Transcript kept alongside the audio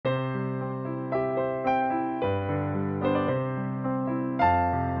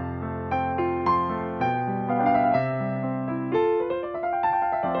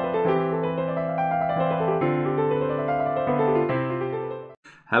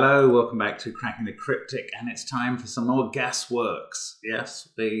Hello, welcome back to Cracking the Cryptic, and it's time for some more GASworks. Yes,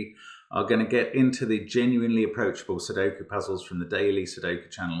 we are going to get into the genuinely approachable Sudoku puzzles from the daily Sudoku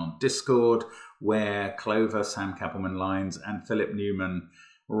channel on Discord, where Clover, Sam Kappelman-Lyons, and Philip Newman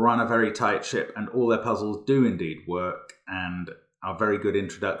run a very tight ship, and all their puzzles do indeed work, and are very good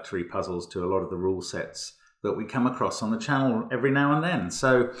introductory puzzles to a lot of the rule sets that we come across on the channel every now and then.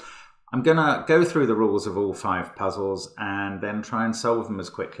 So I'm going to go through the rules of all 5 puzzles and then try and solve them as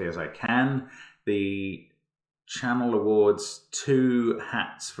quickly as I can. The channel awards 2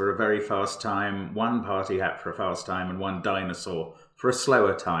 hats for a very fast time, 1 party hat for a fast time, and 1 dinosaur for a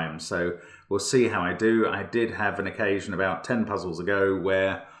slower time. So we'll see how I do. I did have an occasion about 10 puzzles ago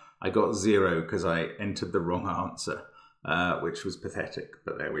where I got 0 because I entered the wrong answer. Which was pathetic,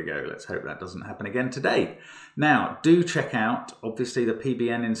 but there we go. Let's hope that doesn't happen again today. Now, do check out, obviously, the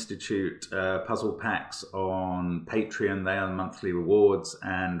PBN Institute puzzle packs on Patreon. They are monthly rewards,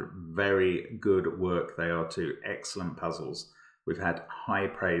 and very good work they are too. Excellent puzzles. We've had high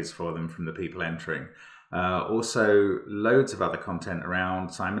praise for them from the people entering. Also, loads of other content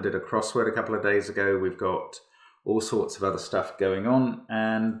around. Simon did a crossword a couple of days ago. We've got all sorts of other stuff going on,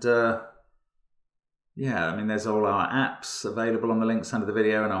 and yeah, I mean, there's all our apps available on the links under the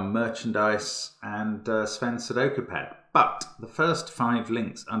video, and our merchandise, and Sven's Sudoku pad. But the first 5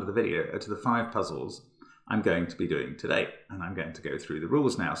 links under the video are to the 5 puzzles I'm going to be doing today, and I'm going to go through the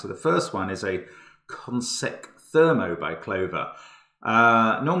rules now. So the first one is a consec thermo by Clover.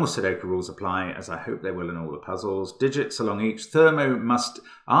 Normal Sudoku rules apply, as I hope they will in all the puzzles. Digits along each thermo must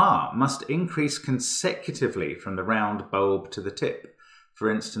increase consecutively from the round bulb to the tip. For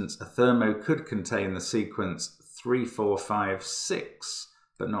instance, a thermo could contain the sequence 3, 4, 5, 6,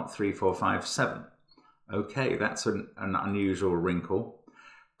 but not 3, 4, 5, 7. Okay, that's an unusual wrinkle.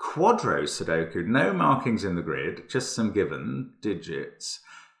 Quadro Sudoku, no markings in the grid, just some given digits.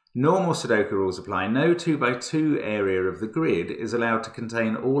 Normal Sudoku rules apply. No 2 by 2 area of the grid is allowed to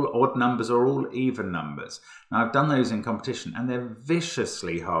contain all odd numbers or all even numbers. Now, I've done those in competition, and they're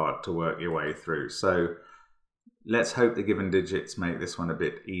viciously hard to work your way through. So let's hope the given digits make this one a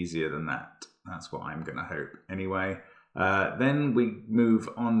bit easier than that. That's what I'm going to hope. Anyway, then we move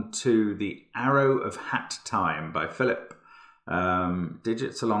on to the Arrow of Hat Time by Philip.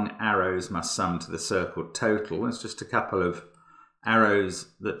 Digits along arrows must sum to the circled total. It's just a couple of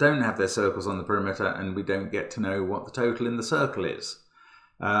arrows that don't have their circles on the perimeter, and we don't get to know what the total in the circle is.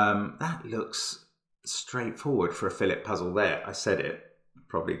 That looks straightforward for a Philip puzzle there. I said it.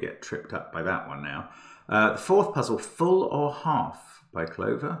 Probably get tripped up by that one now. The 4th puzzle, Full or Half by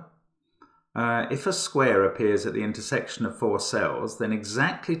Clover. If a square appears at the intersection of 4 cells, then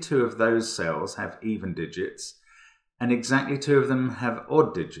exactly 2 of those cells have even digits, and exactly 2 of them have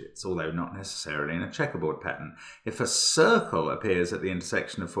odd digits, although not necessarily in a checkerboard pattern. If a circle appears at the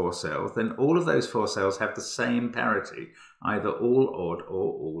intersection of 4 cells, then all of those 4 cells have the same parity, either all odd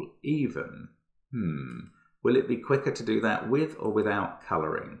or all even. Will it be quicker to do that with or without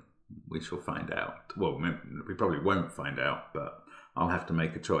colouring? We shall find out. Well, we probably won't find out, but I'll have to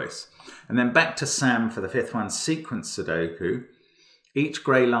make a choice. And then back to Sam for the 5th one, Sequence Sudoku. Each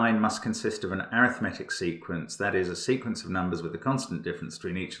grey line must consist of an arithmetic sequence, that is, a sequence of numbers with a constant difference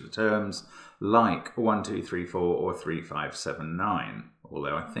between each of the terms, like 1, 2, 3, 4 or 3, 5, 7, 9,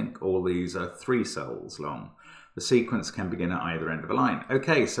 although I think all these are 3 cells long. The sequence can begin at either end of a line.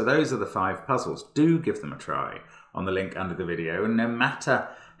 Okay, so those are the 5 puzzles. Do give them a try on the link under the video, and no matter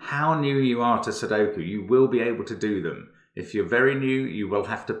how new you are to Sudoku, you will be able to do them. If you're very new, you will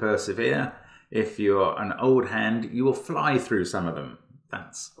have to persevere. If you're an old hand, you will fly through some of them.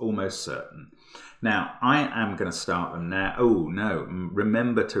 That's almost certain. Now, I am going to start them now. Oh, no,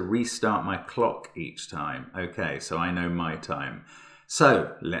 remember to restart my clock each time. Okay, so I know my time.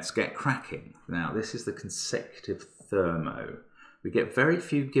 So, let's get cracking. Now, this is the consecutive thermo. We get very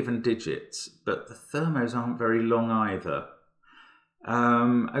few given digits, but the thermos aren't very long either.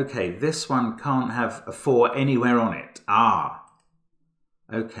 Okay, this one can't have a 4 anywhere on it.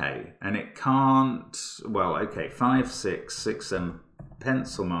 Okay, and it can't, well, okay, 5, 6, 6, 7,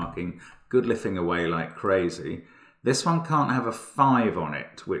 pencil marking, good lifting away like crazy. This one can't have a 5 on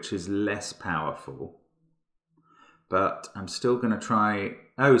it, which is less powerful. But I'm still going to try,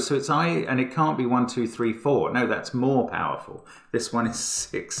 oh, so it's and it can't be 1, 2, 3, 4. No, that's more powerful. This one is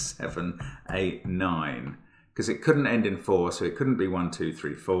 6, 7, 8, 9. Because it couldn't end in 4, so it couldn't be 1, 2,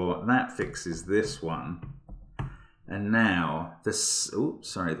 3, 4. That fixes this one. And now, the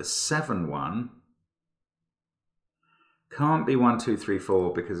 7 one can't be 1, 2, 3,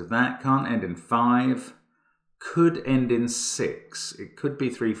 4 because of that. Can't end in 5. Could end in 6. It could be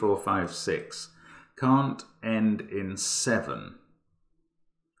 3, 4, 5, 6. Can't end in 7.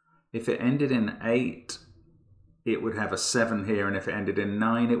 If it ended in 8, it would have a 7 here, and if it ended in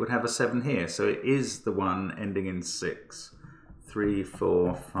 9, it would have a 7 here. So it is the one ending in 6. 3,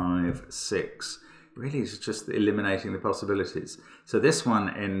 4, 5, 6. Really, it's just eliminating the possibilities. So this one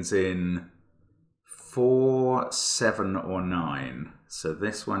ends in 4, 7, or 9. So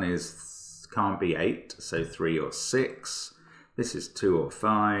this one can't be 8, so 3 or 6. This is 2 or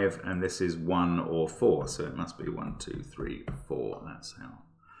 5, and this is 1 or 4. So it must be 1, 2, 3, 4. That's how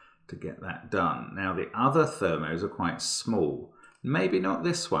to get that done. Now the other thermos are quite small. Maybe not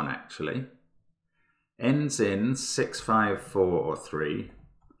this one actually. Ends in 6, 5, 4 or 3.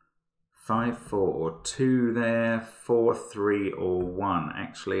 5, 4 or 2 there. 4, 3 or 1.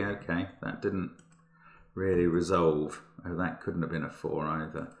 Actually, okay, that didn't really resolve. Oh, that couldn't have been a 4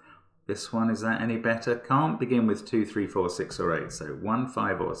 either. This one, is that any better? Can't begin with 2, 3, 4, 6 or 8. So 1,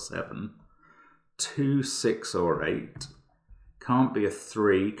 5 or 7. 2, 6 or 8. Can't be a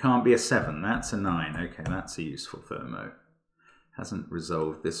 3, can't be a 7, that's a 9. Okay, that's a useful thermo. Hasn't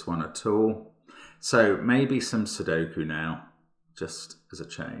resolved this one at all. So maybe some Sudoku now, just as a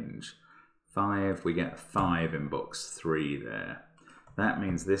change. 5, we get a 5 in box 3 there. That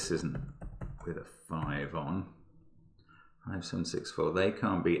means this isn't with a 5 on. 5, 7, 6, 4, they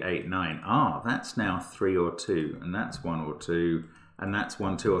can't be 8, 9. Ah, that's now 3 or 2, and that's 1 or 2, and that's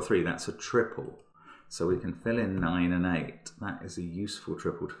 1, 2 or 3, that's a triple. So we can fill in 9 and 8. That is a useful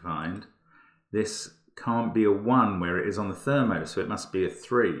triple to find. This can't be a 1 where it is on the thermo, so it must be a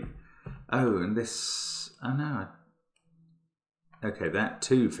 3. Oh, and this, oh no. Okay, that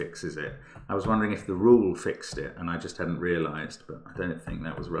 2 fixes it. I was wondering if the rule fixed it, and I just hadn't realised, but I don't think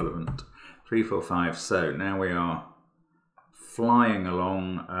that was relevant. 3, 4, 5, so now we are flying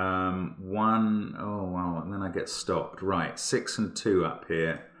along. 1, oh well, and then I get stopped. Right, 6 and 2 up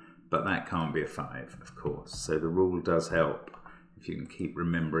here. But that can't be a 5, of course. So the rule does help if you can keep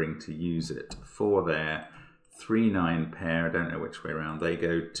remembering to use it. 4 there, 3, 9 pair. I don't know which way around they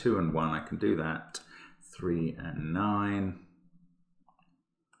go. 2 and 1, I can do that. 3 and 9.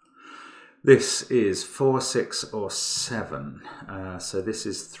 This is 4, 6, or 7. So this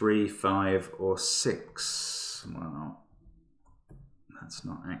is 3, 5, or 6. Well, that's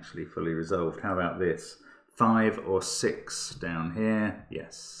not actually fully resolved. How about this? 5 or 6 down here.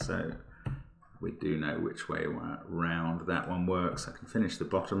 Yes, so we do know which way round that one works. I can finish the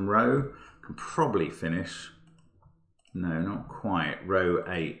bottom row. Can probably finish, no, not quite, row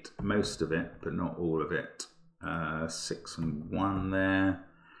 8. Most of it, but not all of it. 6 and 1 there.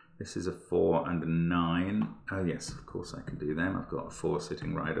 This is a 4 and a 9. Oh yes, of course I can do them. I've got a 4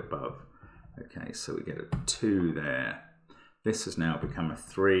 sitting right above. Okay, so we get a 2 there. This has now become a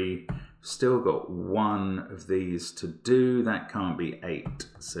 3. Still got 1 of these to do. That can't be 8.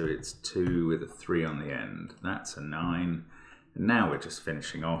 So it's 2 with a 3 on the end. That's a 9. And now we're just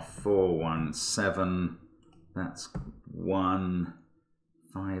finishing off. 4, 1, 7. That's 1.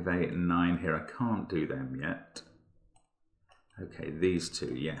 5, 8, and 9 here. I can't do them yet. Okay, these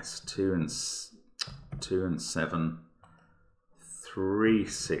two, yes. 2 and 7. 3,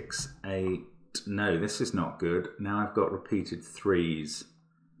 6, 8. No, this is not good. Now I've got repeated 3s.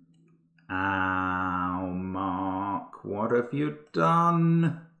 Ow, Mark, what have you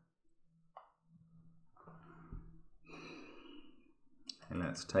done? Okay,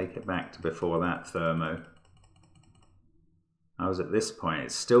 let's take it back to before that thermo. I was at this point,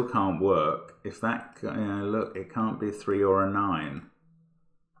 it still can't work. If that, look, it can't be a 3 or a 9.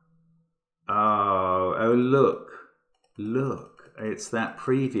 Oh, look. It's that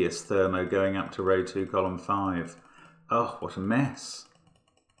previous thermo going up to row 2, column 5. Oh, what a mess.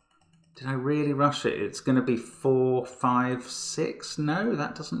 Did I really rush it? It's going to be 4, 5, 6? No,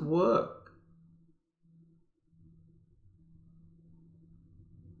 that doesn't work.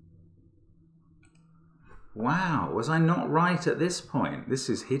 Wow, was I not right at this point? This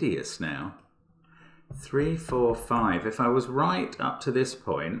is hideous now. 3, 4, 5. If I was right up to this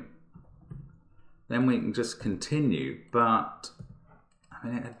point, then we can just continue, but I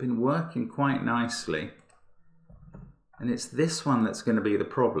mean, it had been working quite nicely. And it's this one that's going to be the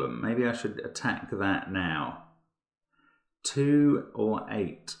problem. Maybe I should attack that now. 2 or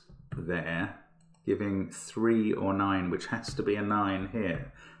 8 there, giving 3 or 9, which has to be a 9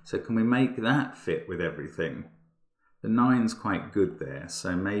 here. So can we make that fit with everything? The 9's quite good there,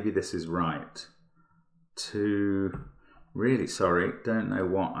 so maybe this is right. 2... Really sorry, don't know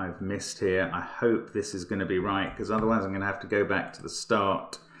what I've missed here. I hope this is going to be right, because otherwise I'm going to have to go back to the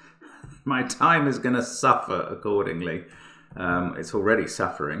start. My time is going to suffer accordingly. It's already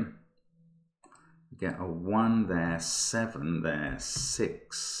suffering. Get a 1 there, 7 there,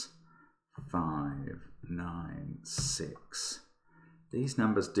 6, 5, 9, 6, These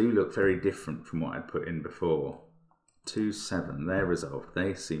numbers do look very different from what I'd put in before. 2, 7, they're resolved.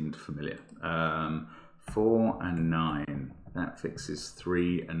 They seemed familiar. 4 and 9, that fixes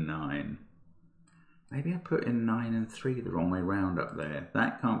 3 and 9. Maybe I put in 9 and 3 the wrong way round up there.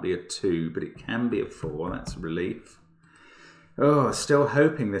 That can't be a 2, but it can be a 4. That's a relief. Oh, still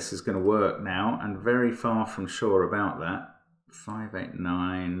hoping this is going to work now, and very far from sure about that. 5, 8,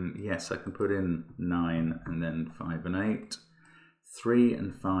 9. Yes, I can put in 9 and then 5 and 8. 3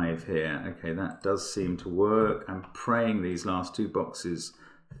 and 5 here. Okay, that does seem to work. I'm praying these last two boxes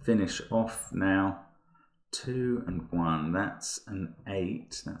finish off now. 2 and 1, that's an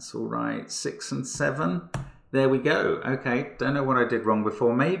 8, that's all right. 6 and 7, there we go. Okay, don't know what I did wrong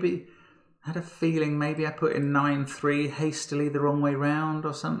before. Maybe, I had a feeling maybe I put in 9, 3 hastily the wrong way round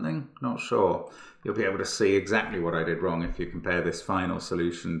or something. Not sure. You'll be able to see exactly what I did wrong if you compare this final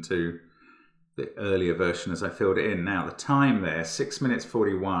solution to the earlier version as I filled it in. Now the time there, 6 minutes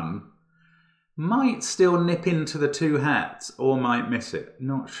 41, might still nip into the 2 hats or might miss it,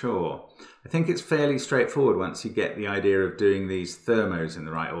 not sure. I think it's fairly straightforward once you get the idea of doing these thermos in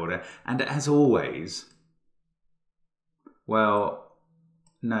the right order. And as always, well,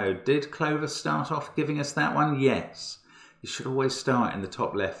 no, did Clover start off giving us that one? Yes. You should always start in the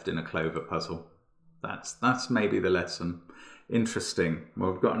top left in a Clover puzzle. That's maybe the lesson. Interesting.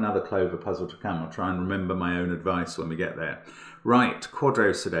 Well, we've got another Clover puzzle to come. I'll try and remember my own advice when we get there. Right,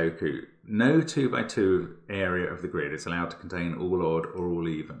 Quadro Sudoku. No 2 by 2 area of the grid is allowed to contain all odd or all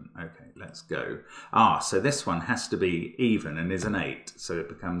even. Okay, let's go. So this one has to be even and is an 8, so it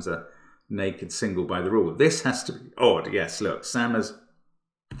becomes a naked single by the rule. This has to be odd. Yes, look, Sam has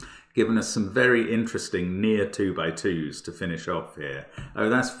given us some very interesting near 2 by 2s to finish off here. Oh,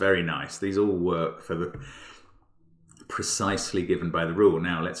 that's very nice. These all work for the precisely given by the rule.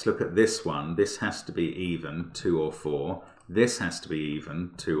 Now let's look at this one. This has to be even, 2 or 4. This has to be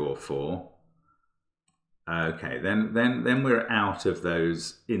even, 2 or 4. Okay, then we're out of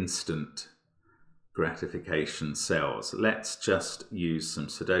those instant gratification cells. Let's just use some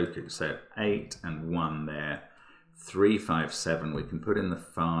Sudoku. So 8 and 1 there. 3, 5, 7. We can put in the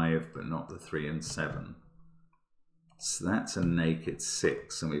 5, but not the 3 and 7. So that's a naked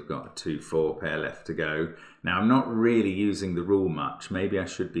 6, and we've got a 2, 4 pair left to go. Now, I'm not really using the rule much. Maybe I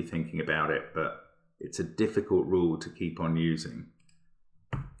should be thinking about it, but it's a difficult rule to keep on using.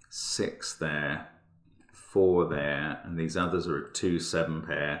 6 there, 4 there, and these others are a 2, 7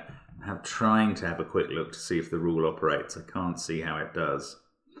 pair. I'm trying to have a quick look to see if the rule operates. I can't see how it does.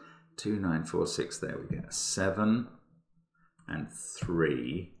 2, 9, 4, 6 there. We get a 7 and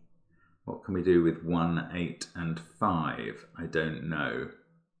 3. What can we do with 1, 8 and 5? I don't know.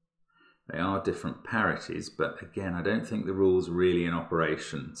 They are different parities, but again, I don't think the rule's really in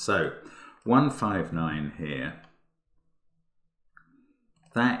operation. So 1, 5, 9 here.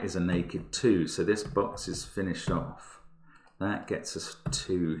 That is a naked 2, so this box is finished off. That gets us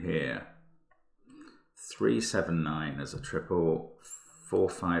 2 here. 3, 7, 9 as a triple. 4,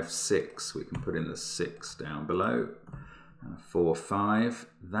 5, 6. We can put in the 6 down below. 4, 5.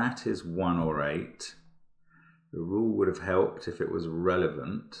 That is 1 or 8. The rule would have helped if it was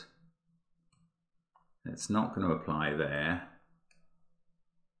relevant. It's not going to apply there.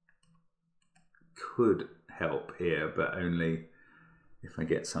 Could help here, but only if I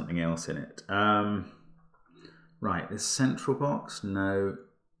get something else in it. Right, this central box, no.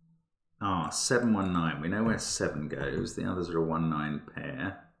 7, 1, 9. We know where 7 goes. The others are a 1, 9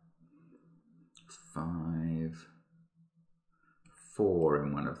 pair. 5, 4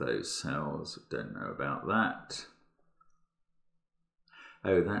 in one of those cells. Don't know about that.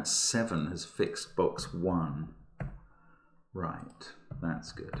 Oh, that 7 has fixed box 1. Right,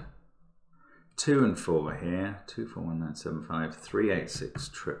 that's good. 2 and 4 here. 2, 4, 1, 9, 7, 5. 3, 8, 6,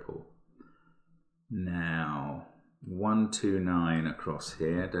 triple. Now 1, 2, 9 across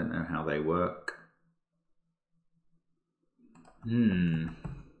here. Don't know how they work. 3,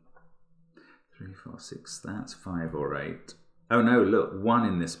 4, 6. That's 5 or 8. Oh no, look, 1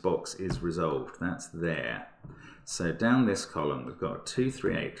 in this box is resolved. That's there. So down this column, we've got 2,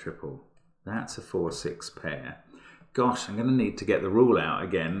 3, 8, triple. That's a 4, 6 pair. Gosh, I'm going to need to get the rule out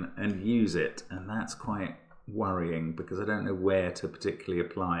again and use it. And that's quite worrying because I don't know where to particularly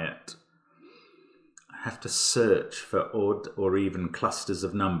apply it. I have to search for odd or even clusters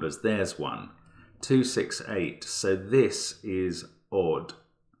of numbers. There's one. 2, 6, 8. So this is odd.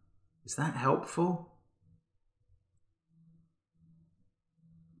 Is that helpful?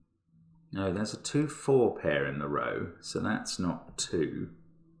 No, there's a 2, 4 pair in the row, so that's not 2.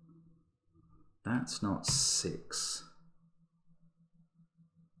 That's not 6.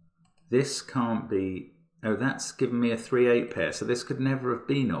 This can't be Oh, that's given me a 3-8 pair, so this could never have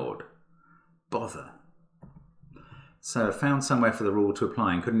been odd. Bother. So I found somewhere for the rule to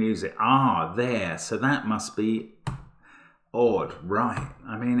apply and couldn't use it. Ah, there. So that must be odd. Right.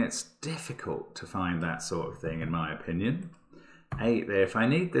 I mean, it's difficult to find that sort of thing, in my opinion. 8 there. If I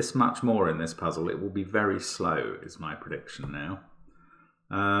need this much more in this puzzle, it will be very slow, is my prediction now.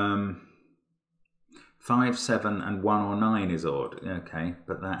 5, 7, and 1 or 9 is odd. Okay,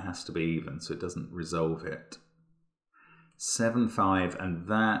 but that has to be even, so it doesn't resolve it. 7, 5, and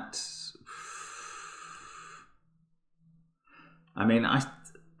that... I mean, I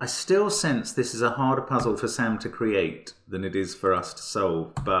still sense this is a harder puzzle for Sam to create than it is for us to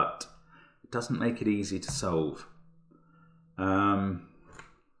solve, but it doesn't make it easy to solve.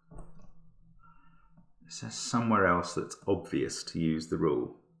 Is there somewhere else that's obvious to use the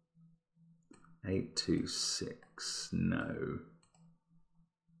rule? 8, 2, 6, no.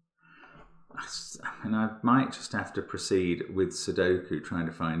 I mean, I might just have to proceed with Sudoku, trying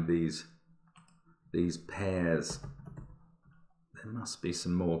to find these pairs. There must be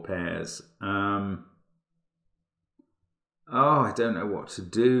some more pairs. Oh, I don't know what to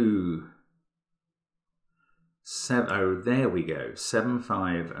do. 7, oh, there we go. 7,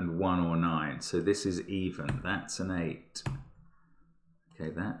 5, and 1 or 9. So this is even. That's an 8. Okay,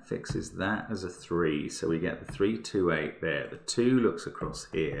 that fixes that as a 3. So we get the 3, 2, 8 there. The 2 looks across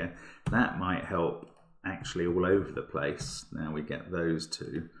here. That might help actually all over the place. Now we get those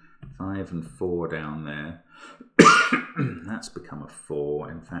two. 5 and 4 down there. That's become a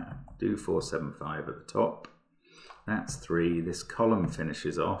 4. In fact, do 4, 7, 5 at the top. That's 3. This column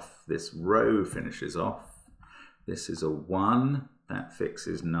finishes off. This row finishes off. This is a 1. That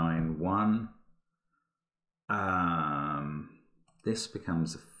fixes 9, 1. This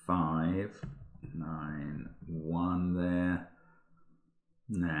becomes a 5. 9, 1 there.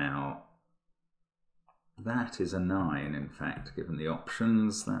 Now, that is a 9, in fact, given the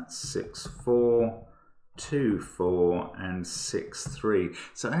options. That's 6, 4. 2, 4, and 6, 3.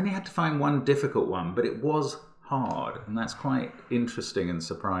 So I only had to find one difficult one, but it was hard, and that's quite interesting and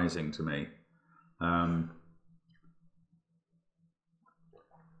surprising to me.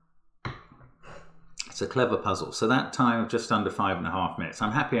 It's a clever puzzle. So that time of just under 5.5 minutes,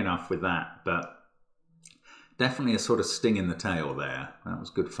 I'm happy enough with that, but definitely a sort of sting in the tail there. That was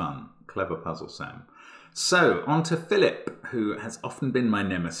good fun. Clever puzzle, Sam. So, on to Philip, who has often been my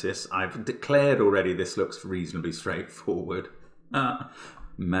nemesis. I've declared already this looks reasonably straightforward.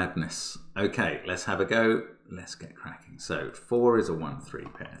 Madness. Okay, let's have a go. Let's get cracking. So, 4 is a 1, 3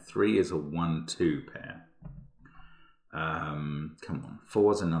 pair. 3 is a 1, 2 pair. Come on.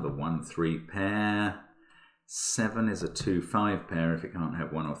 4 is another 1, 3 pair. 7 is a 2, 5 pair if it can't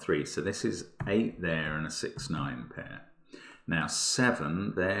have 1 or 3. So, this is 8 there and a 6, 9 pair. Now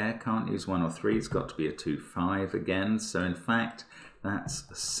 7 there, can't use 1 or 3, it's got to be a 2, 5 again. So in fact, that's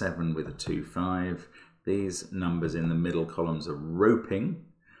a 7 with a 2, 5. These numbers in the middle columns are roping.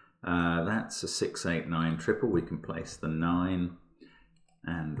 That's a 6, 8, 9 triple. We can place the 9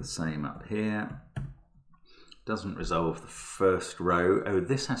 and the same up here. Doesn't resolve the first row. Oh,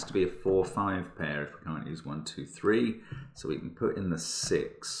 this has to be a 4, 5 pair if we can't use 1, 2, 3. So we can put in the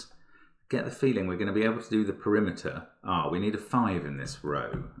 6. Get the feeling we're going to be able to do the perimeter. Ah, we need a 5 in this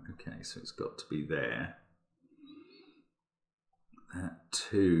row. Okay, so it's got to be there. That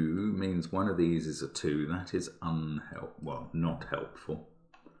 2 means one of these is a 2. That is not helpful.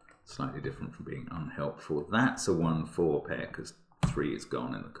 Slightly different from being unhelpful. That's a 1, 4 pair because 3 is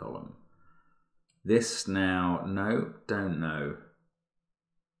gone in the column. This now, no, don't know.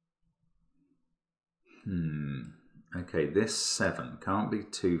 Okay, this 7 can't be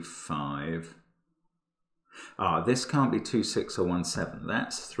 2, 5. Ah, this can't be 2, 6 or 1, 7.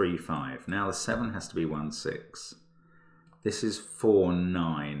 That's 3, 5. Now the 7 has to be 1, 6. This is 4,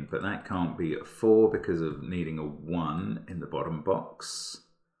 9, but that can't be a 4 because of needing a 1 in the bottom box.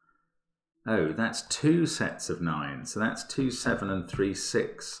 Oh, that's 2 sets of 9. So that's 2, 7 and 3,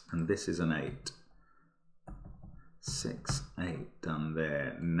 6. And this is an 8. 6, 8 done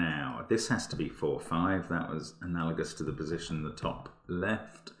there. Now, this has to be 4, 5. That was analogous to the position in the top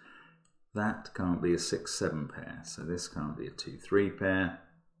left. That can't be a 6, 7 pair. So this can't be a 2, 3 pair.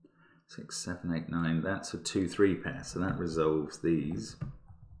 6, 7, 8, 9. That's a 2, 3 pair. So that resolves these.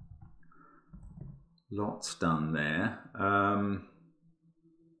 Lots done there. How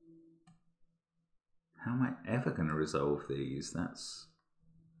am I ever going to resolve these? That's...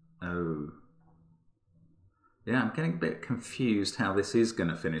 Oh... Yeah, I'm getting a bit confused how this is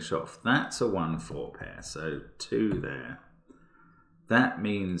going to finish off. That's a 1, 4 pair, so 2 there. That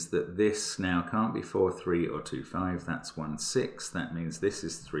means that this now can't be 4, 3 or 2, 5. That's 1, 6. That means this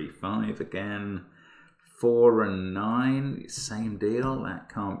is 3, 5 again. 4 and 9, same deal.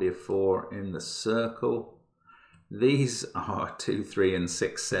 That can't be a 4 in the circle. These are 2, 3, and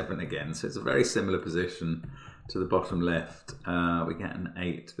 6, 7 again. So it's a very similar position to the bottom left. We get an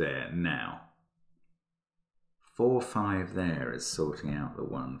 8 there now. 4, 5 there is sorting out the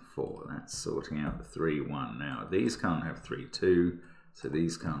 1, 4. That's sorting out the 3, 1. Now these can't have 3, 2. So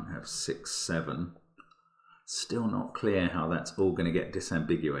these can't have 6, 7. Still not clear how that's all going to get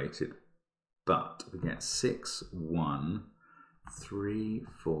disambiguated. But we get 6, 1, 3,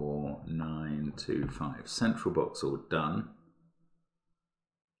 4, 9, 2, 5. Central box all done.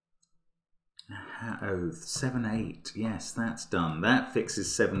 Oh, 7, 8. Yes, that's done. That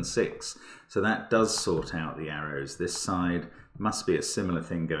fixes 7, 6. So that does sort out the arrows. This side must be a similar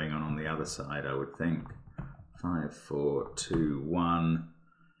thing going on the other side, I would think. 5, 4, 2, 1.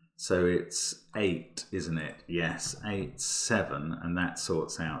 So it's 8, isn't it? Yes, 8, 7, and that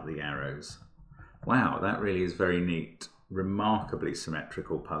sorts out the arrows. Wow, that really is very neat. Remarkably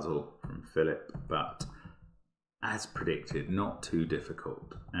symmetrical puzzle from Philip, but as predicted, not too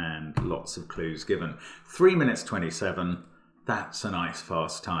difficult, and lots of clues given. 3 minutes 27, that's a nice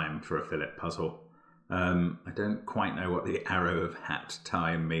fast time for a Philip puzzle. I don't quite know what the arrow of hat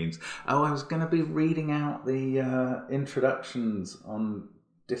time means. Oh, I was going to be reading out the introductions on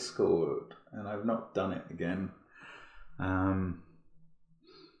Discord, and I've not done it again.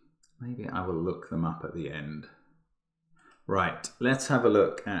 Maybe I will look them up at the end. Right, let's have a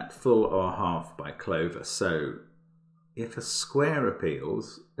look at full or half by Clover. So if a square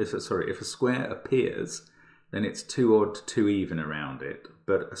appears, then it's 2 odd, 2 even around it.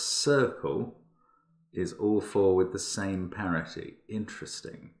 But a circle is all 4 with the same parity.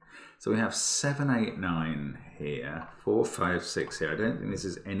 Interesting. So we have 7, 8, 9 here, 4, 5, 6 here. I don't think this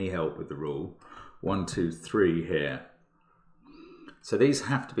is any help with the rule. 1, 2, 3 here. So these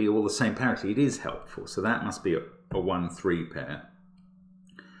have to be all the same parity. It is helpful. So that must be a 1, 3 pair.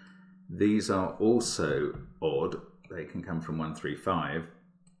 These are also odd. They can come from 1, 3, 5.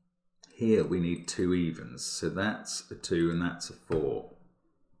 Here we need 2 evens. So that's a 2 and that's a 4.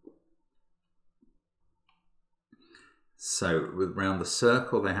 So around the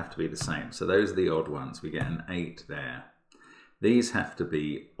circle, they have to be the same. So those are the odd ones. We get an 8 there. These have to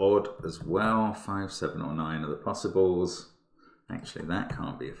be odd as well. 5, 7, or 9 are the possibles. Actually, that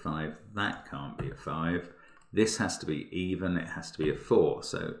can't be a 5. That can't be a 5. This has to be even. It has to be a 4.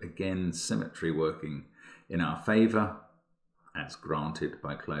 So again, symmetry working in our favour, as granted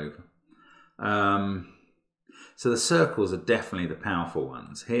by Clover. So the circles are definitely the powerful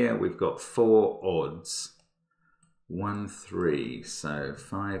ones. Here we've got 4 odds. 1, 3, so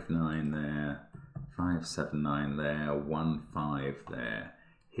 5, 9 there, 5, 7, 9 there, 1, 5 there.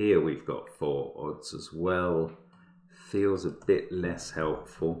 Here we've got 4 odds as well. Feels a bit less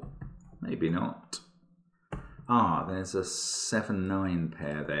helpful. Maybe not. Ah, there's a 7, 9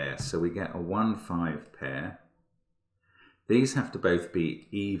 pair there, so we get a 1, 5 pair. These have to both be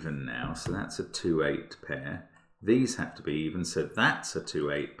even now, so that's a 2, 8 pair. These have to be even, so that's a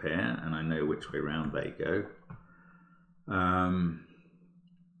 2, 8 pair, and I know which way round they go.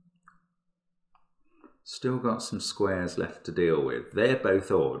 Still got some squares left to deal with. They're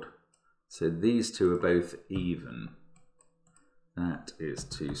both odd, so these two are both even. That is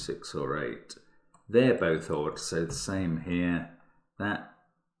 2, 6, or 8. They're both odd, so the same here. That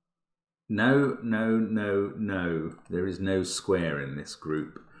no. There is no square in this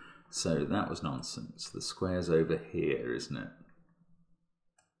group, so that was nonsense. The square's over here, isn't it?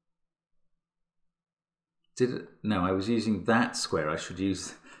 No, I was using that square. I should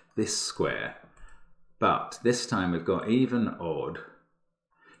use this square. But this time we've got even, odd.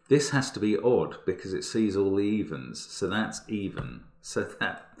 This has to be odd because it sees all the evens. So that's even. So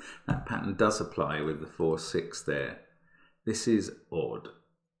that pattern does apply with the 4, 6 there. This is odd,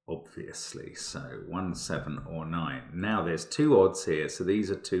 obviously. So 1, 7, or 9. Now there's 2 odds here. So these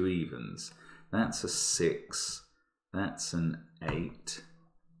are 2 evens. That's a 6. That's an 8.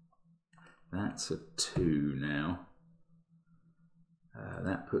 That's a 2 now.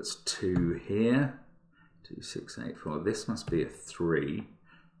 That puts 2 here. 2, 6, 8, 4. This must be a 3. 5,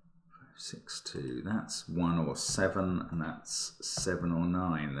 6, 2. That's 1 or 7, and that's 7 or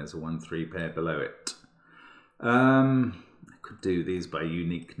 9. There's a 1, 3 pair below it. I could do these by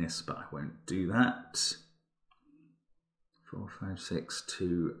uniqueness, but I won't do that. 4, 5, 6,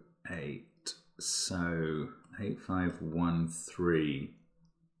 2, 8. So 8, 5, 1, 3.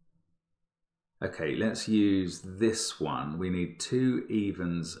 Okay, let's use this one. We need 2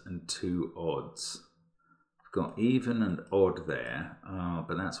 evens and 2 odds. We've got even and odd there,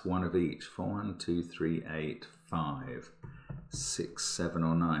 but that's 1 of each. 4, 1, 2, 3, 8, 5. 6, 7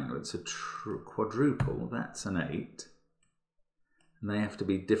 or 9. Well, it's a quadruple, that's an 8. And they have to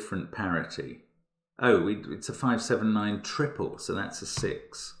be different parity. Oh, it's a 5, 7, 9 triple, so that's a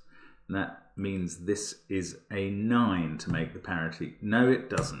 6. And that means this is a 9 to make the parity. No, it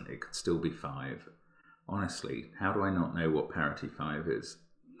doesn't. It could still be 5. Honestly, how do I not know what parity 5 is?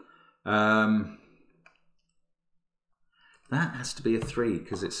 That has to be a 3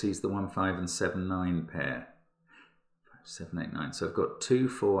 because it sees the 1, 5 and 7, 9 pair. 5, 7, 8, 9. So I've got 2,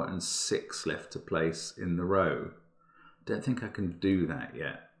 4 and 6 left to place in the row. Don't think I can do that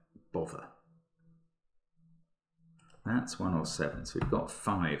yet. Bother. That's 1 or 7, so we've got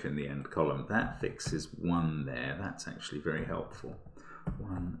 5 in the end column. That fixes 1 there. That's actually very helpful.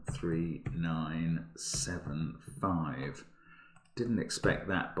 1, 3, 9, 7, 5. Didn't expect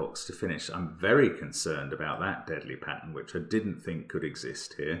that box to finish. I'm very concerned about that deadly pattern, which I didn't think could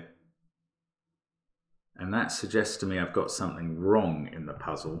exist here. And that suggests to me I've got something wrong in the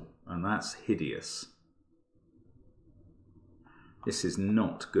puzzle, and that's hideous. This is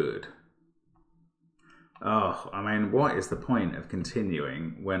not good. Oh, I mean, what is the point of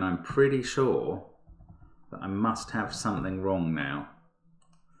continuing when I'm pretty sure that I must have something wrong now?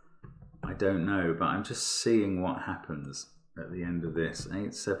 I don't know, but I'm just seeing what happens at the end of this.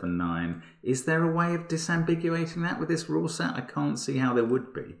 8, 7, 9. Is there a way of disambiguating that with this rule set? I can't see how there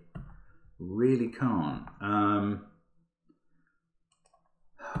would be. Really can't.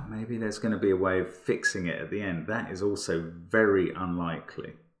 Maybe there's going to be a way of fixing it at the end. That is also very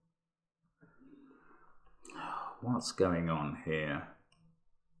unlikely. What's going on here?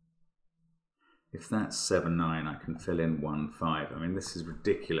 If that's 7, 9, I can fill in 1, 5. I mean, this is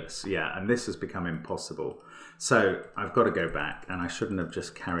ridiculous. Yeah, and this has become impossible. So I've got to go back, and I shouldn't have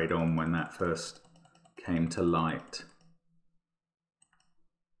just carried on when that first came to light.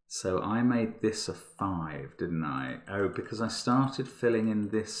 So I made this a 5, didn't I? Oh, because I started filling in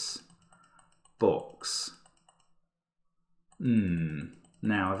this box.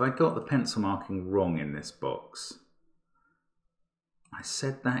 Now, have I got the pencil marking wrong in this box? I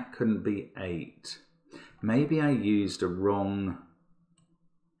said that couldn't be 8. Maybe I used a wrong...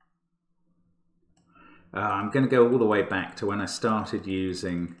 I'm going to go all the way back to when I started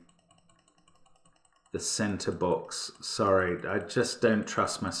using the center box. Sorry, I just don't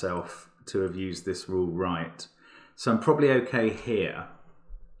trust myself to have used this rule right. So I'm probably okay here.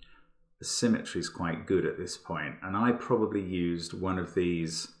 The symmetry is quite good at this point, and I probably used one of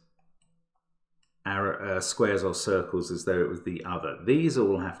these squares or circles as though it was the other. These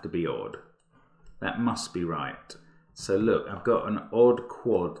all have to be odd. That must be right. So look, I've got an odd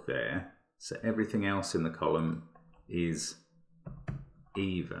quad there, so everything else in the column is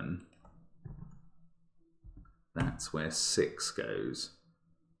even. That's where 6 goes.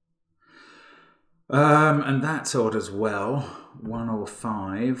 And that's odd as well, 1 or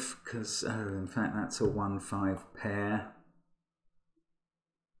 5, because, oh, in fact, that's a 1, 5 pair.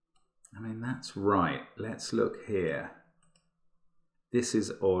 I mean, that's right. Let's look here. This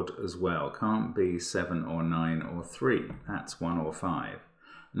is odd as well. Can't be 7 or 9 or 3. That's 1 or 5.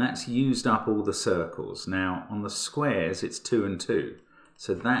 And that's used up all the circles. Now, on the squares, it's 2 and 2.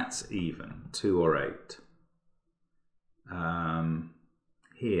 So that's even, 2 or 8.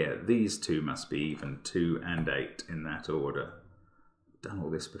 Here, these two must be even, 2 and 8 in that order. I've done all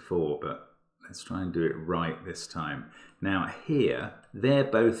this before, but let's try and do it right this time. Now here, they're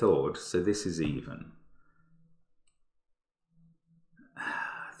both odd, so this is even.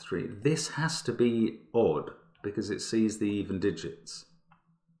 3. This has to be odd because it sees the even digits.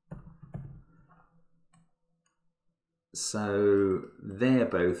 So they're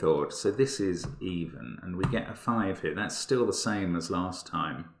both odd, so this is even, and we get a 5 here. That's still the same as last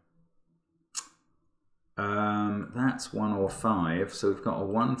time. That's 1 or 5, so we've got a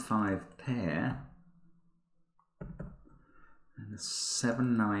 1, 5 pair. And the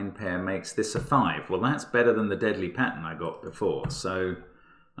 7, 9 pair makes this a 5. Well, that's better than the deadly pattern I got before, so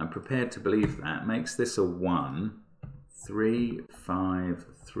I'm prepared to believe that. Makes this a 1, 3, 5,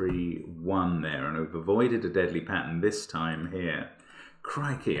 3, 1 there, and I've avoided a deadly pattern this time here.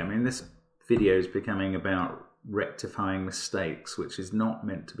 Crikey, I mean, this video is becoming about rectifying mistakes, which is not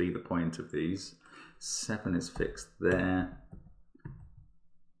meant to be the point of these. 7 is fixed there.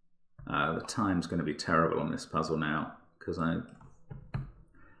 The time's going to be terrible on this puzzle now, because I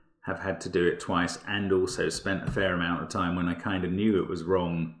have had to do it twice and also spent a fair amount of time when I kind of knew it was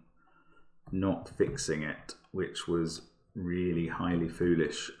wrong not fixing it, which was really highly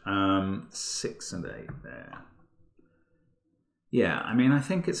foolish. 6 and 8 there. Yeah, I mean, I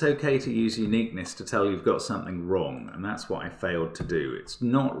think it's okay to use uniqueness to tell you've got something wrong, and that's what I failed to do. It's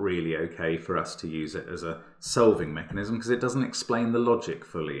not really okay for us to use it as a solving mechanism because it doesn't explain the logic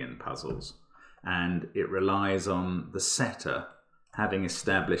fully in puzzles. And it relies on the setter having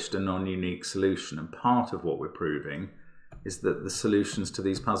established a non-unique solution. And part of what we're proving is that the solutions to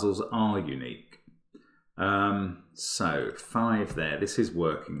these puzzles are unique. So 5 there. This is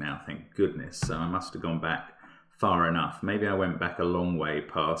working now, thank goodness. So I must have gone back far enough. Maybe I went back a long way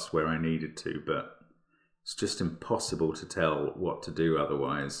past where I needed to, but it's just impossible to tell what to do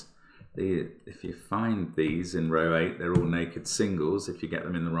otherwise. If you find these in row 8, they're all naked singles if you get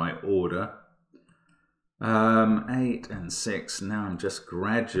them in the right order. 8 and 6. Now I'm just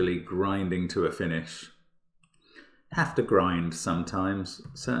gradually grinding to a finish. Have to grind sometimes,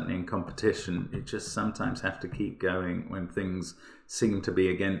 certainly in competition. You just sometimes have to keep going when things seem to be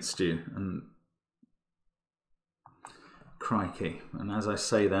against you. And crikey. And as I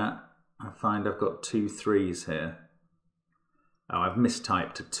say that, I find I've got 2 3s here. Oh, I've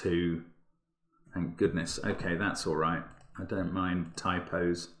mistyped a 2. Thank goodness. Okay, that's all right. I don't mind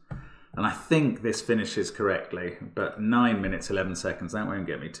typos. And I think this finishes correctly, but 9 minutes, 11 seconds, that won't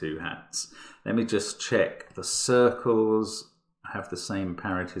get me 2 hats. Let me just check the circles. Have the same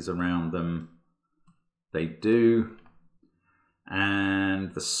parities around them. They do.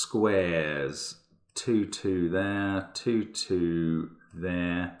 And the squares. 2, 2 there, 2, 2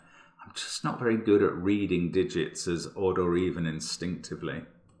 there. I'm just not very good at reading digits as odd or even instinctively.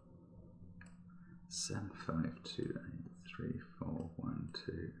 7, 5, 2, 8, 3, 4, 1,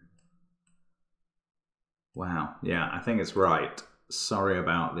 2. Wow, yeah, I think it's right. Sorry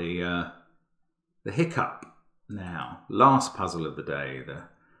about the hiccup. Now, last puzzle of the day, the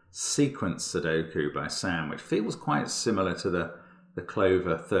sequence Sudoku by Sam, which feels quite similar to the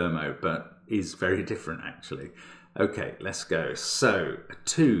Clover thermo, but is very different actually. Okay, let's go. So a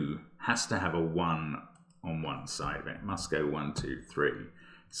 2 has to have a 1 on one side of it. It must go 1, 2, 3.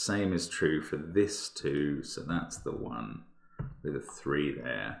 Same is true for this 2, so that's the 1 with a 3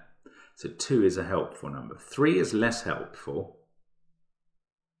 there. So 2 is a helpful number. 3 is less helpful.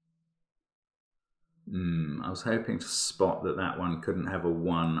 I was hoping to spot that one couldn't have a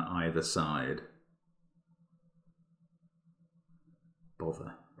 1 either side.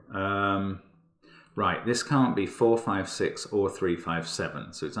 Bother. Right, this can't be 4, 5, 6 or 3, 5,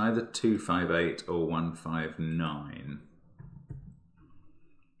 7. So it's either 2, 5, 8 or 1, 5, 9.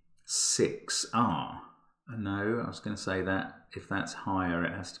 6. No, I was going to say that if that's higher,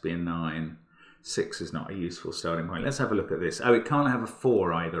 it has to be a 9. 6 is not a useful starting point. Let's have a look at this. Oh, it can't have a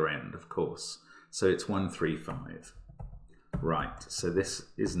 4 either end, of course. So it's 1, 3, 5. Right, so this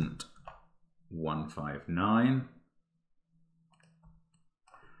isn't 1, 5, 9.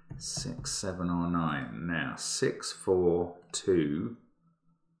 6, 7 or 9. Now 6, 4, 2.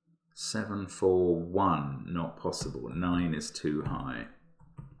 7, 4, 1. Not possible. 9 is too high.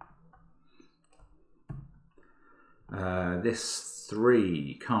 This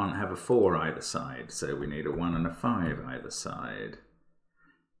 3 can't have a 4 either side, so we need a 1 and a 5 either side.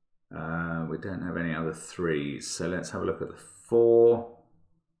 We don't have any other 3s, so let's have a look at the 4.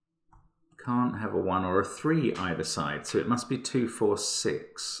 Can't have a 1 or a 3 either side, so it must be 2, 4,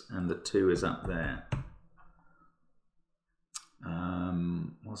 6, and the 2 is up there.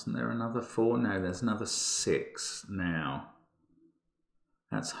 Wasn't there another 4? No, there's another 6 now.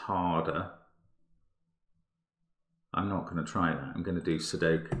 That's harder. I'm not going to try that. I'm going to do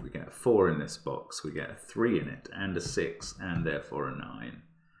Sudoku. We get a 4 in this box, we get a 3 in it, and a 6, and therefore a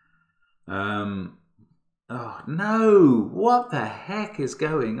 9. Oh no! What the heck is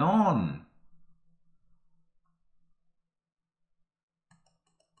going on?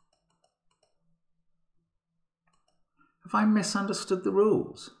 Have I misunderstood the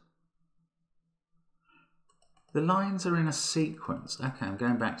rules? The lines are in a sequence. Okay, I'm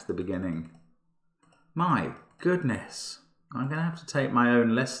going back to the beginning. My goodness. I'm going to have to take my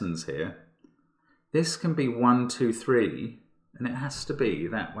own lessons here. This can be 1, 2, 3, and it has to be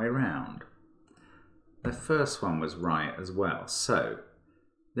that way round. The first one was right as well. So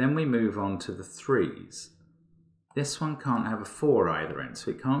then we move on to the 3s. This one can't have a 4 either end,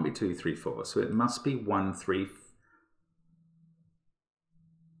 so it can't be 2, 3, 4. So it must be 1, 3.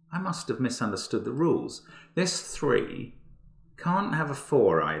 I must have misunderstood the rules. This 3 can't have a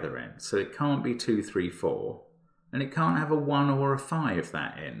 4 either end, so it can't be 2, 3, 4. And it can't have a 1 or a 5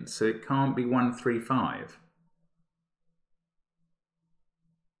 that end, so it can't be 1, 3, 5.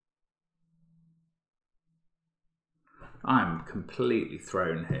 I'm completely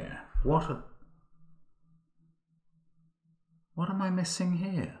thrown here. What am I missing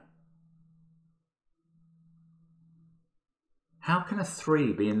here? How can a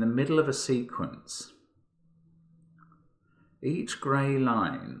 3 be in the middle of a sequence? Each grey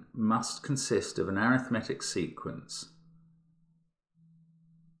line must consist of an arithmetic sequence.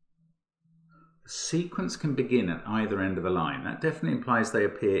 The sequence can begin at either end of a line. That definitely implies they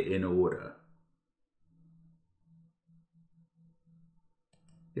appear in order.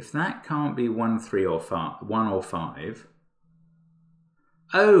 If that can't be 1, 3 or 5, 1 or 5,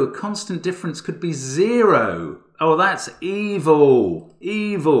 oh, constant difference could be 0. Oh, that's evil.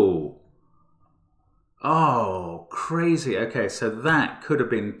 Evil. Oh, crazy. Okay, so that could have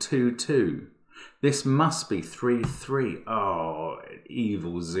been 2, 2. This must be 3, 3. Oh,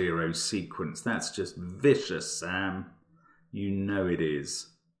 evil 0 sequence. That's just vicious, Sam. You know it is.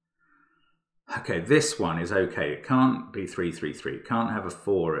 Okay, this one is okay. It can't be 3, 3, 3. It can't have a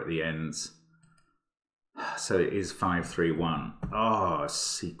 4 at the ends. So it is 5, 3, 1. Oh,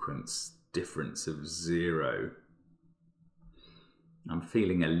 sequence difference of 0. I'm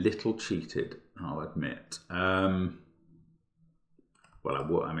feeling a little cheated, I'll admit. Well,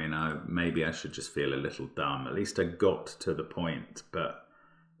 maybe I should just feel a little dumb. At least I got to the point, but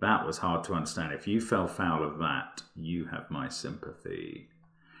that was hard to understand. If you fell foul of that, you have my sympathy.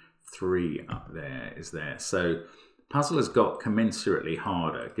 3 up there is there. So the puzzle has got commensurately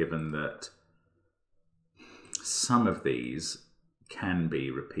harder, given that some of these can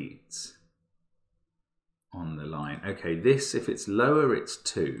be repeats on the line. Okay, this, if it's lower, it's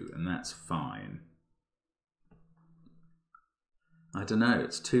 2, and that's fine. I don't know,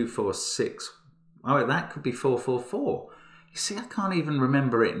 it's 2, 4, 6. Oh, that could be 4, 4, 4. You see, I can't even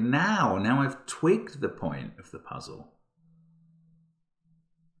remember it now. Now I've twigged the point of the puzzle.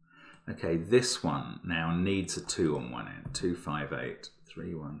 Okay, this one now needs a 2 on one end. 2, 5, 8,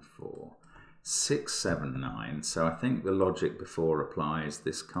 3, 1, 4, 6, 7, 9. So I think the logic before applies.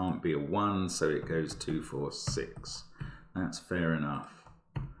 This can't be a 1, so it goes 2, 4, 6. That's fair enough.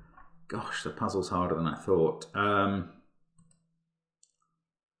 Gosh, the puzzle's harder than I thought.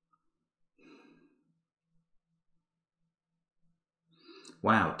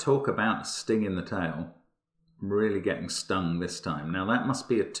 Wow, talk about a sting in the tail. I'm really getting stung this time. Now that must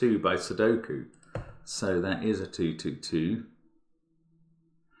be a 2 by Sudoku. So that is a 2, 2, 2.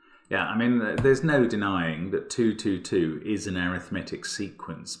 Yeah, I mean, there's no denying that 2, 2, 2 is an arithmetic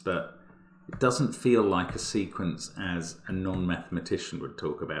sequence, but it doesn't feel like a sequence as a non-mathematician would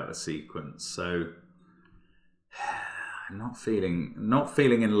talk about a sequence. So I'm not feeling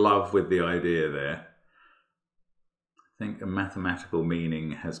in love with the idea there. I think a mathematical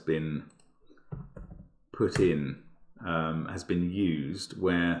meaning has been put in, has been used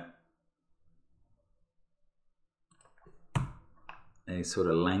where a sort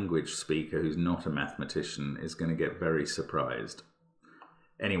of language speaker who's not a mathematician is going to get very surprised.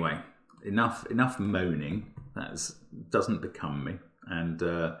 Anyway, enough moaning. That doesn't become me, and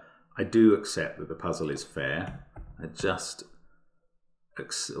I do accept that the puzzle is fair. I just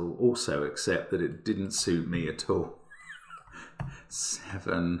also accept that it didn't suit me at all.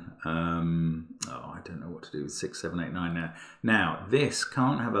 7, I don't know what to do with 6, 7, 8, 9 now. Now, this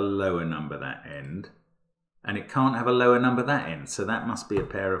can't have a lower number that end, and it can't have a lower number that end, so that must be a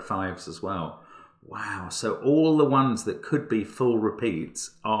pair of 5s as well. Wow, so all the ones that could be full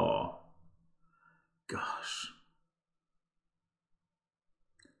repeats are, gosh,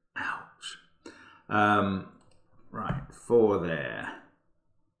 ouch. Right, 4 there.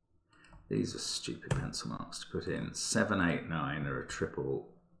 These are stupid pencil marks to put in. 7, 8, 9 are a triple.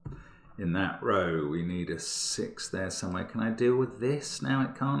 In that row, we need a 6 there somewhere. Can I deal with this? Now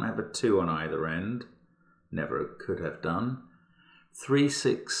it can't have a 2 on either end. Never could have done. 3,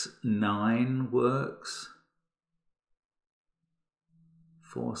 6, 9 works.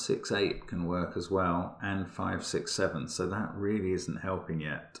 4, 6, 8 can work as well. And 5, 6, 7. So that really isn't helping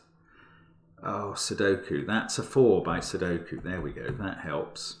yet. Oh, Sudoku. That's a 4 by Sudoku. There we go. That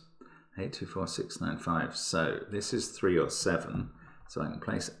helps. 8, 2, 4, 6, 9, 5. So this is 3 or 7. So I can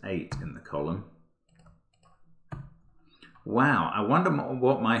place 8 in the column. Wow, I wonder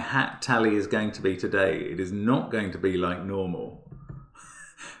what my hat tally is going to be today. It is not going to be like normal.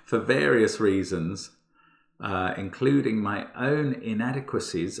 For various reasons, including my own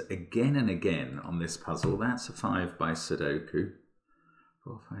inadequacies again and again on this puzzle. That's a 5 by Sudoku.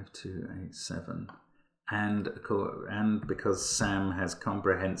 4, 5, 2, 8, 7. And because Sam has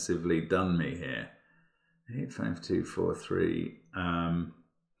comprehensively done me here. 8, 5, 2, 4, 3. 1,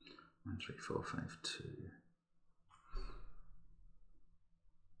 3, 4, 5, 2.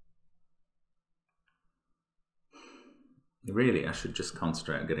 Really, I should just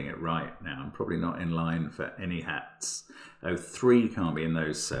concentrate on getting it right now. I'm probably not in line for any hats. Oh, 3 can't be in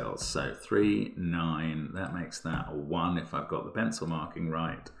those cells. So 3, 9, that makes that a 1 if I've got the pencil marking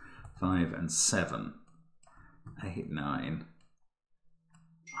right. 5 and 7, 8, 9.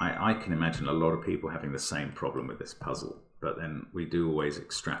 I can imagine a lot of people having the same problem with this puzzle, but then we do always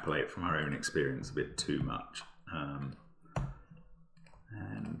extrapolate from our own experience a bit too much. And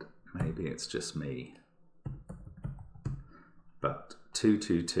maybe it's just me. But 2,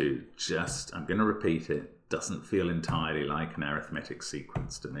 2, 2, just, I'm going to repeat it, doesn't feel entirely like an arithmetic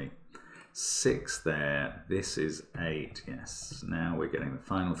sequence to me. 6 there, this is 8, yes. Now we're getting the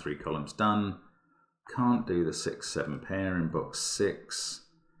final 3 columns done. Can't do the 6, 7 pair in box 6.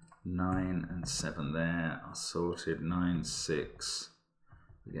 9 and 7 there are sorted. 9, 6.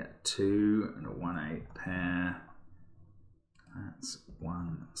 We get 2 and a 1, 8 pair. That's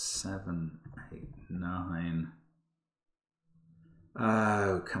 1, 7, 8, 9.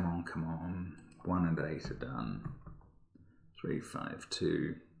 Oh, come on, come on. 1 and 8 are done. 3, 5,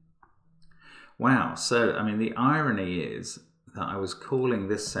 2. Wow, so, I mean, the irony is that I was calling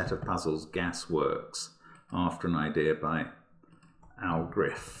this set of puzzles GASworks after an idea by Al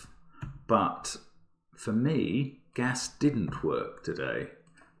Griff. But for me, gas didn't work today.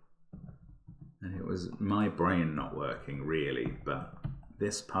 And it was my brain not working, really, but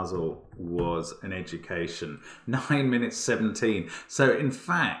this puzzle was an education. 9 minutes 17. So in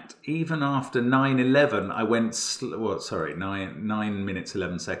fact, even after 9:11, I went, 9 minutes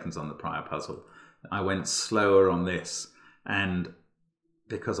 11 seconds on the prior puzzle. I went slower on this, and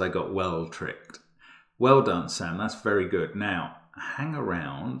because I got well tricked. Well done, Sam. That's very good. Now, hang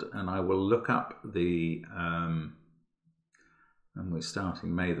around, and I will look up the, and we're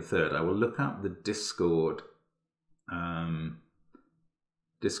starting May the 3rd. I will look up the Discord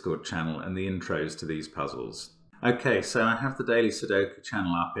channel and the intros to these puzzles. Okay, so I have the Daily Sudoku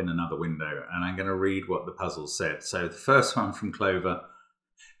channel up in another window, and I'm going to read what the puzzle said. So the first one from Clover.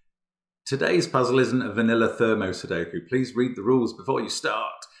 Today's puzzle isn't a vanilla thermo Sudoku. Please read the rules before you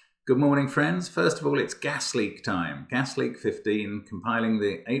start. Good morning, friends. First of all, it's gas leak time. Gas leak 15, compiling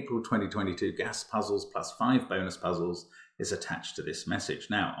the April 2022 gas puzzles plus 5 bonus puzzles is attached to this message.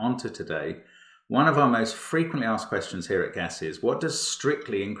 Now, on to today. One of our most frequently asked questions here at GAS is, what does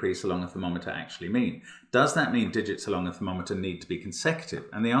strictly increase along a thermometer actually mean? Does that mean digits along a thermometer need to be consecutive?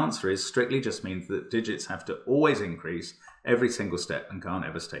 And the answer is strictly just means that digits have to always increase every single step and can't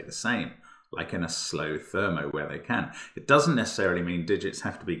ever stay the same, like in a slow thermo where they can. It doesn't necessarily mean digits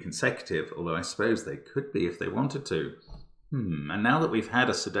have to be consecutive, although I suppose they could be if they wanted to. And now that we've had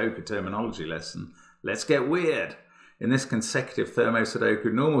a Sudoku terminology lesson, let's get weird. In this consecutive thermo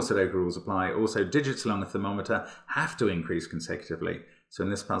Sudoku, normal Sudoku rules apply. Also, digits along a thermometer have to increase consecutively. So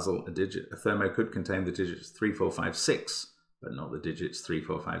in this puzzle, a thermo could contain the digits 3, 4, 5, 6, but not the digits 3,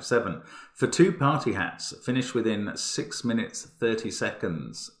 4, 5, 7. For 2 party hats, finish within 6 minutes 30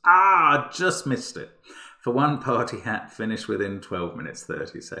 seconds. Just missed it. For 1 party hat, finish within 12 minutes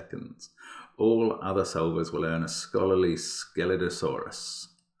 30 seconds. All other solvers will earn a scholarly Skeledosaurus.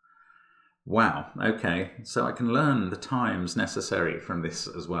 Wow, okay, so I can learn the times necessary from this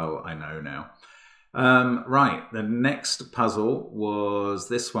as well, I know now. Right, the next puzzle was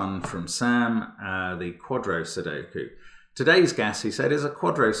this one from Sam, the Quadro Sudoku. Today's gas, he said, is a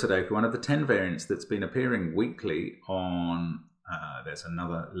Quadro Sudoku, one of the 10 variants that's been appearing weekly on, there's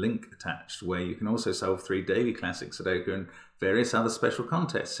another link attached, where you can also solve 3 daily classic Sudoku and various other special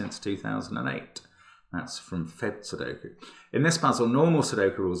contests since 2008. That's from Fed Sudoku. In this puzzle, normal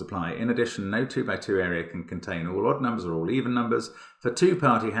Sudoku rules apply. In addition, no 2x2 area can contain all odd numbers or all even numbers. For 2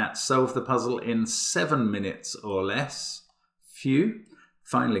 party hats, solve the puzzle in 7 minutes or less. Phew.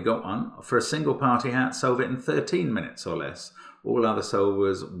 Finally got one. For a single party hat, solve it in 13 minutes or less. All other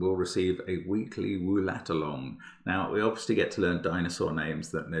solvers will receive a weekly Woolat-along. Now, we obviously get to learn dinosaur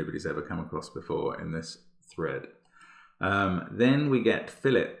names that nobody's ever come across before in this thread. Then we get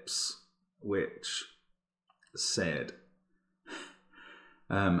Phillips, which said,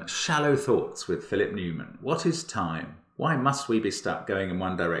 shallow thoughts with Philip Newman. What is time? Why must we be stuck going in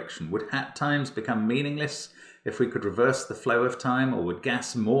one direction? Would hat times become meaningless if we could reverse the flow of time, or would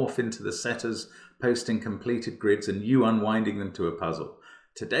gas morph into the setters posting completed grids and you unwinding them to a puzzle?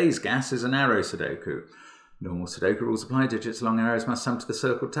 Today's gas is an arrow Sudoku. Normal Sudoku rules apply. Digits along arrows must sum to the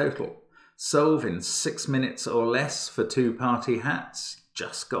circle total. Solve in 6 minutes or less for 2 party hats.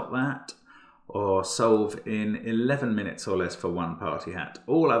 Just got that. Or solve in 11 minutes or less for 1 party hat.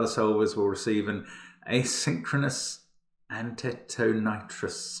 All other solvers will receive an asynchronous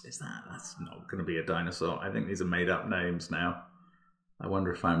antitonitrous. That's not going to be a dinosaur. I think these are made up names now. I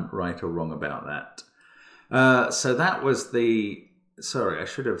wonder if I'm right or wrong about that. So that was the... Sorry, I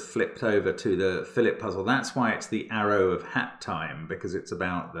should have flipped over to the Philip puzzle. That's why it's the arrow of hat time, because it's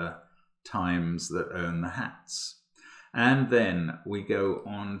about the times that earn the hats. And then we go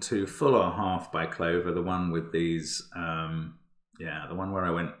on to Full or Half by Clover, the one with these, yeah, the one where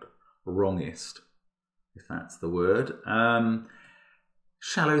I went wrongest, if that's the word.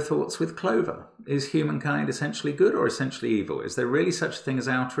 Shallow Thoughts with Clover. Is humankind essentially good or essentially evil? Is there really such a thing as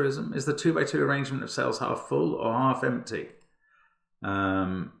altruism? Is the 2x2 arrangement of cells half full or half empty?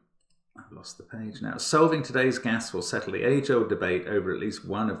 I've lost the page now. Solving today's gas will settle the age-old debate over at least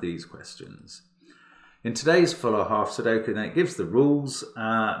one of these questions. In today's Full or Half Sudoku, then it gives the rules,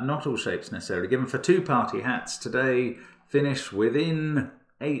 not all shapes necessarily given. For 2 party hats today, finish within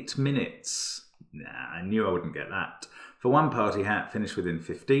 8 minutes. Nah, I knew I wouldn't get that. For 1 party hat, finish within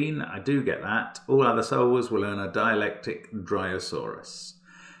 15. I do get that. All other solvers will earn a dialectic Dryosaurus.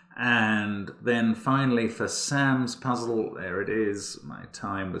 And then finally for Sam's puzzle, there it is. My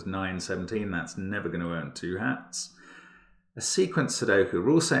time was 9:17. That's never going to earn 2 hats. A sequence Sudoku.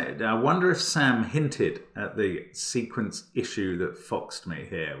 Rule set. I wonder if Sam hinted at the sequence issue that foxed me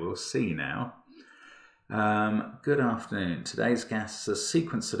here. We'll see now. Good afternoon. Today's gas is a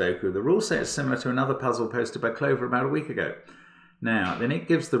sequence Sudoku. The rule set is similar to another puzzle posted by Clover about a week ago. Now, then it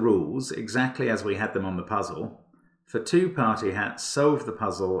gives the rules exactly as we had them on the puzzle. For 2 party hats, solve the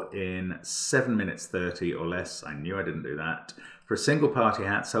puzzle in 7 minutes 30 or less. I knew I didn't do that. For a single party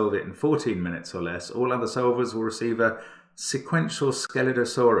hat, solve it in 14 minutes or less. All other solvers will receive a sequential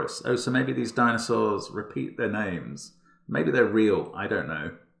Skeledosaurus. Oh, so maybe these dinosaurs repeat their names. Maybe they're real. I don't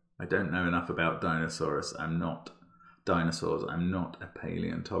know. I don't know enough about dinosaurs. I'm not a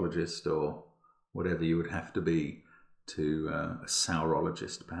paleontologist or whatever you would have to be to a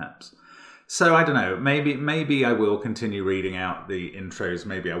saurologist, perhaps. So I don't know, maybe I will continue reading out the intros,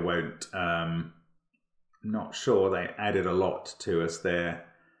 maybe I won't. Not sure, they added a lot to us there,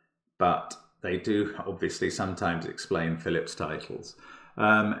 but they do obviously sometimes explain Philip's titles.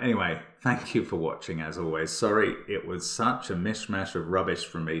 Anyway, thank you for watching as always. Sorry, it was such a mishmash of rubbish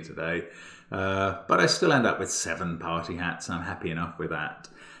from me today, but I still end up with 7 party hats. I'm happy enough with that.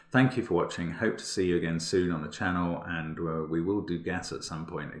 Thank you for watching. Hope to see you again soon on the channel, and we will do gas at some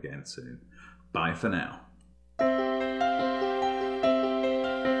point again soon. Bye for now.